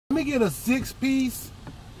me get a 6-piece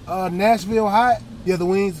Nashville hot. Yeah, the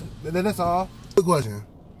wings. That's all. Good question.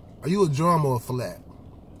 Are you a drum or a flat?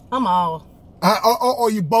 I'm all.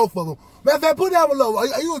 Or you both of them? Matter of fact, put down below.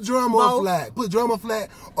 Are you a drum or a flat? Put drum or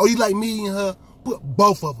flat. Or you like me and her? Put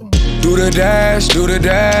both of them. Do the dash, do the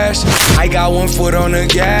dash. I got one foot on the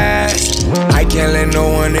gas. I can't let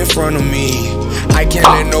no one in front of me. I can't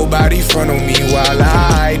let nobody front of me while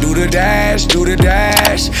I do the dash, do the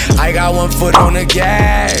dash. I got one foot on the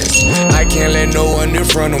gas. I can't let no one in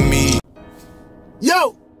front of me.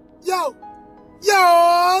 Yo! Yo!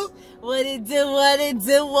 Yo! What it do, what it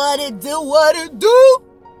do, what it do, what it do?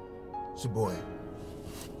 It's your boy,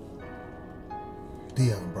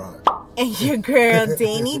 Deon, bro. And your girl,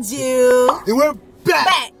 DanieJu. And we're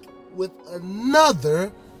back with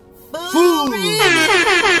another food. And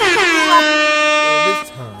this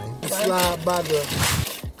time, slide by the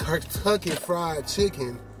Kentucky Fried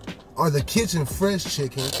Chicken, or the Kitchen Fresh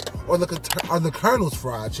Chicken, or the Colonel's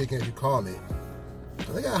Fried Chicken, as you call it.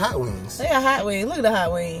 They got hot wings. They got hot wings. Look at the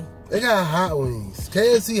hot wing. They got hot wings.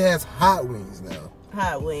 KFC has hot wings now.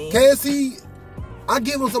 Hot wings. KFC, I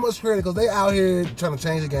give them so much credit because they out here trying to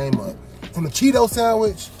change the game up. From the Cheeto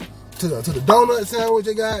sandwich to the donut sandwich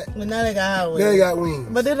they got. But now they got hot wings. Now they got wings.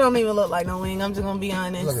 But they don't even look like no wing. I'm just gonna be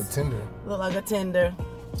honest. Look like a tender. Look like a tender.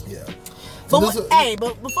 Yeah. But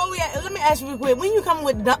but before let me ask you real quick. When you come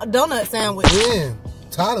with donut sandwich? Man,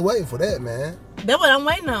 tired of waiting for that, man. That's what I'm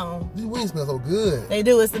waiting on. These wings smell so good. They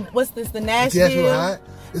do. It's what's this? The Nashville. Nashville hot.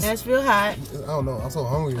 Nashville hot. I don't know. I'm so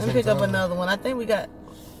hungry. Let me pick up another one. I think we got.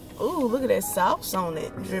 Ooh, look at that sauce on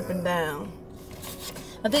it dripping down.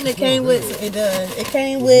 I think it came with. It does. It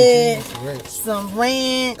came with some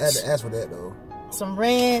ranch. I had to ask for that though. Some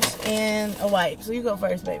ranch and a wipe. So you go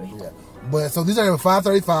first, baby. Yeah. But so these are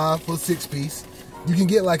 $5.35 for a 6-piece. You can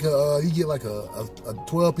get like a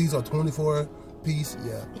 12-piece or 24-piece.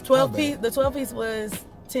 Yeah. 12-piece. The 12-piece was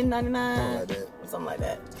 $10.99. Something like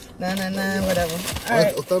that. $9.99, whatever. All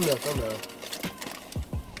right. Thumbnail.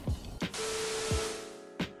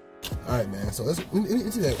 All right, man. So let's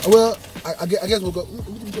see that. Well, I guess we'll go.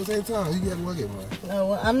 We can go at the same time. You get one, get one. No,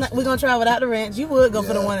 well, I'm not. We're gonna try without the ranch. You would go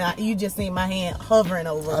for the one you just seen my hand hovering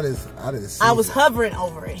over. I was hovering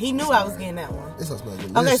over it. He knew I was getting that one. This one smells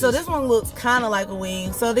delicious. Okay, so this one looks kind of like a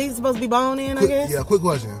wing. So these supposed to be bone in, I guess. Yeah. Quick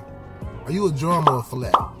question: are you a drum or a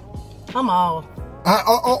flat? I'm all.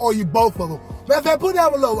 Or you both of them? Matter of fact, put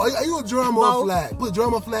down below. Are you a drum or a flat? Put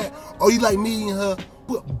drum or flat. Or you like me and her?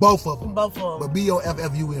 Put both of them. Both of them. But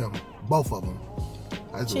BOFFUM. Both of them.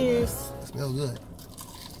 Cheers. It smells good.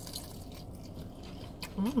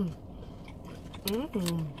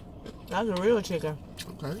 That's a real chicken.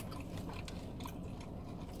 Okay.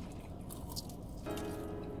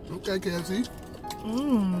 Okay, KFC.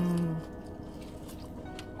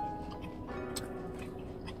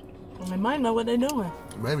 They might know what they're doing.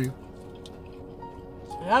 Maybe.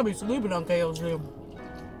 I'll be sleeping on KFC.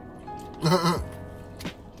 I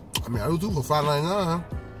mean, I do too for $5.99.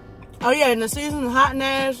 Oh yeah, and the seasoned hot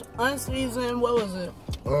Nash, unseasoned, what was it?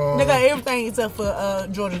 They got everything except for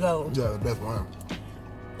Georgia Gold. Yeah, the best one.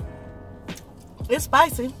 It's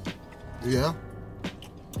spicy. Yeah.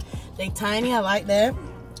 They tiny, I like that.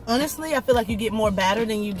 Honestly, I feel like you get more batter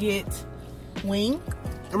than you get wing.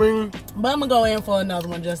 I mean, but I'm gonna go in for another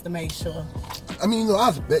one just to make sure. I mean, you know, I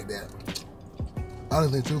expect that.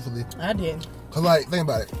 Honestly, truthfully. I did. Cause like, think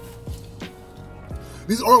about it.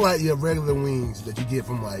 These aren't like your regular wings that you get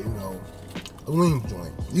from like, you know, a wing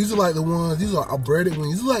joint. These are like the ones. These are breaded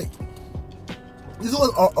wings. These are like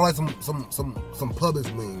some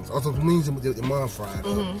Publix wings or some wings that your mom fried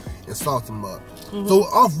up and salt them up. So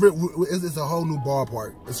off rip, it's a whole new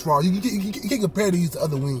ballpark as far as you can compare these to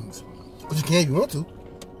other wings, but you can if you want to.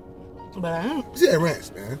 But I don't. You see that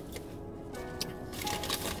ranch, man?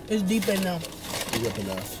 It's deep enough. Deep up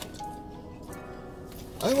enough.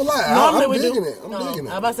 I ain't gonna lie. I'm digging it. I'm digging it.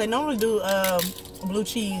 I was about to say normally do blue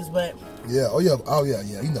cheese, but yeah. Oh yeah.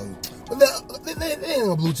 You know. But they ain't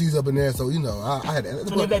no blue cheese up in there, so you know I had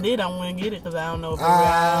that. And if they did, I wouldn't get it because I don't know if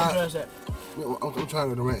I don't trust that. I'm trying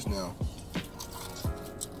with the ranch now.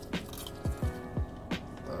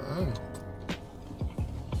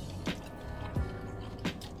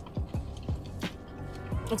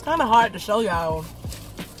 It's kind of hard to show y'all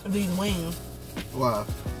these wings. Why?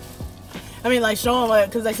 I mean, like show them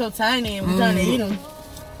because they're so tiny and we're trying to eat them.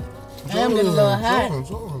 And I'm getting a little hot.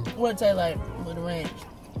 What it taste like with the ranch?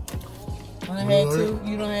 I done had two.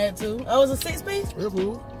 You done had two. Oh, it was a 6-piece? Yeah,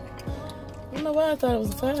 fool. I don't know why I thought it was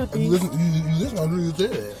a 5-piece. You listen, I knew you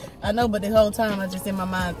said that. I know, but the whole time I just in my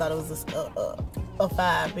mind thought it was a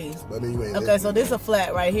 5-piece. But anyway. Okay, so this is a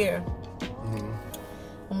flat right here.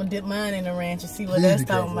 I'm gonna dip mine in the ranch and see what that's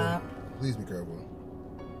talking about. Please be careful.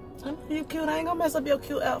 I know you cute. I ain't gonna mess up your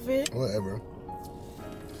cute outfit. Whatever.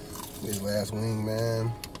 This last wing,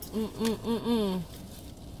 man.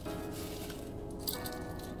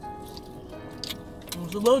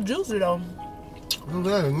 It's a little juicy though.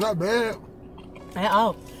 Not bad. At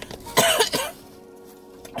all.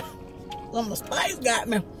 Some of the spice got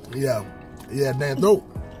me. Yeah. Yeah, damn throat.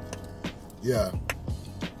 Yeah.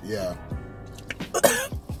 Yeah.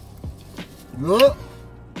 Look.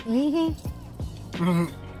 Woo.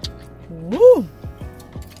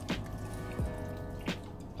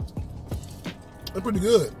 They're pretty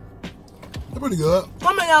good. They're pretty good.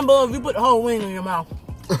 Comment down below if you put the whole wing in your mouth.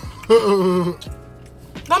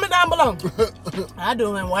 Comment down below. I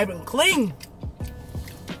do it and wipe it clean.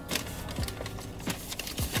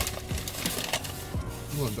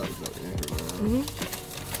 You want to drop this up in here, man.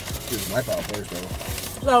 Just wipe out first,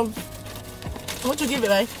 though. So, what you give it,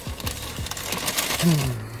 babe?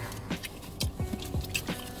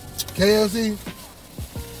 KFC.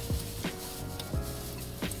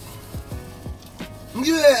 I'm gonna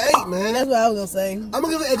give it an 8, man. That's what I was gonna say. I'm gonna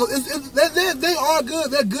give it an 8. They are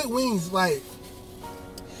good. They're good wings. Like,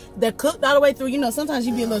 they're cooked all the way through. You know, sometimes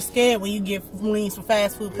you be a little scared when you get wings from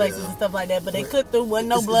fast food places and stuff like that. But they cooked through, wasn't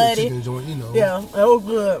no bloody. It's a chicken joint, you know. Yeah, it was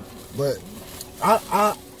good. But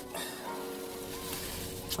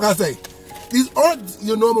I say, these aren't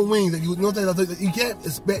your normal wings. That you know, you can't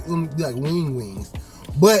expect them to be like wings.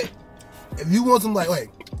 But if you want some, like,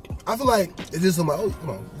 I feel like it's just some like, oh, come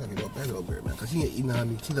on, I gotta get back over here, man, because she ain't eating all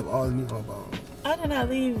meat. She left all the meat on my bones. I did not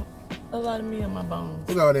leave a lot of meat on my bones.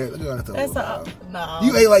 Look at all that. Look at all that stuff. That's no.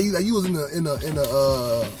 You ate like you was in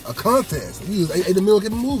a contest. You ate the meal,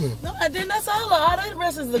 kept moving. No, I didn't. That's all the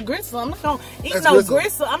rest is the gristle. I'm not gonna eat no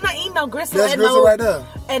gristle. I'm not eating no gristle. That's gristle right there.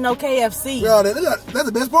 And no KFC. Yo, that's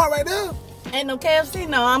the best part right there. Ain't no KFC.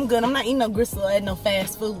 No, I'm good. I'm not eating no gristle at no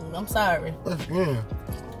fast food. I'm sorry.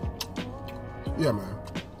 Yeah, man.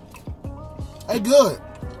 Hey, good.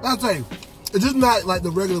 I'll tell you, it's just not like the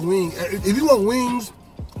regular wing. If you want wings,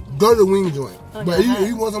 go to the wing joint. Okay, but if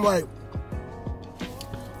you want some, like,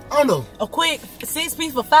 I don't know, a quick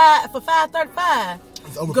 6-piece for $5.35.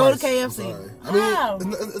 Go to KFC. I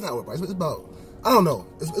mean, it's not overpriced. It's about, I don't know.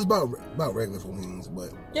 It's about regular for wings,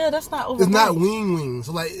 but yeah, that's not overpriced. It's not wings.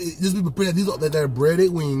 So like, just be prepared. They're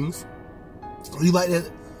breaded wings. You like that?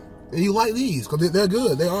 And you like these because they're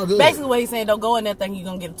good. They are good. Basically, what he's saying, don't go in there thinking you're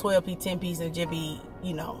gonna get a 12-piece, 10-piece, and just be,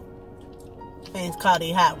 you know, and it's called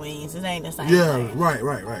these hot wings. It ain't the same. Yeah, thing. Right.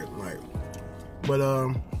 But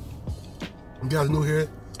you guys new here?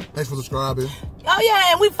 Thanks for subscribing. Oh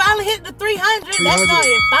yeah, and we finally hit the 300. That's not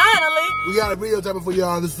it. Finally. We got a video coming for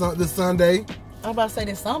y'all this Sunday. I'm about to say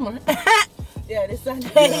this summer. Yeah, this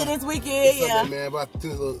Sunday, this weekend. This Sunday, man. About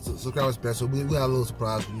 10 subscriber special. We got a little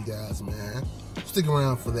surprise for you guys, man. Stick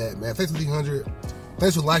around for that, man. Thanks for 300.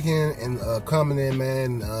 Thanks for liking and commenting,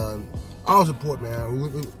 man. All support,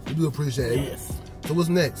 man. We do appreciate it. Yes. So what's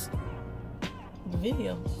next? The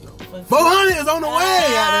video. 400 is on the way,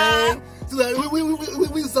 man. So like,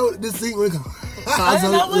 we so this scene. I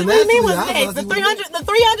don't know what do you mean what's next. The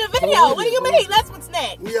 300 video. What do you mean? That's what's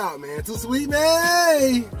next. We out, man. Too sweet,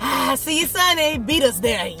 man. See you Sunday. Beat us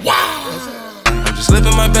there. Yeah. I'm just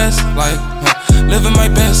living my best life. Living my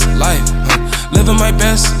best life. Living my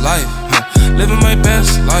best life. Living my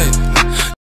best life.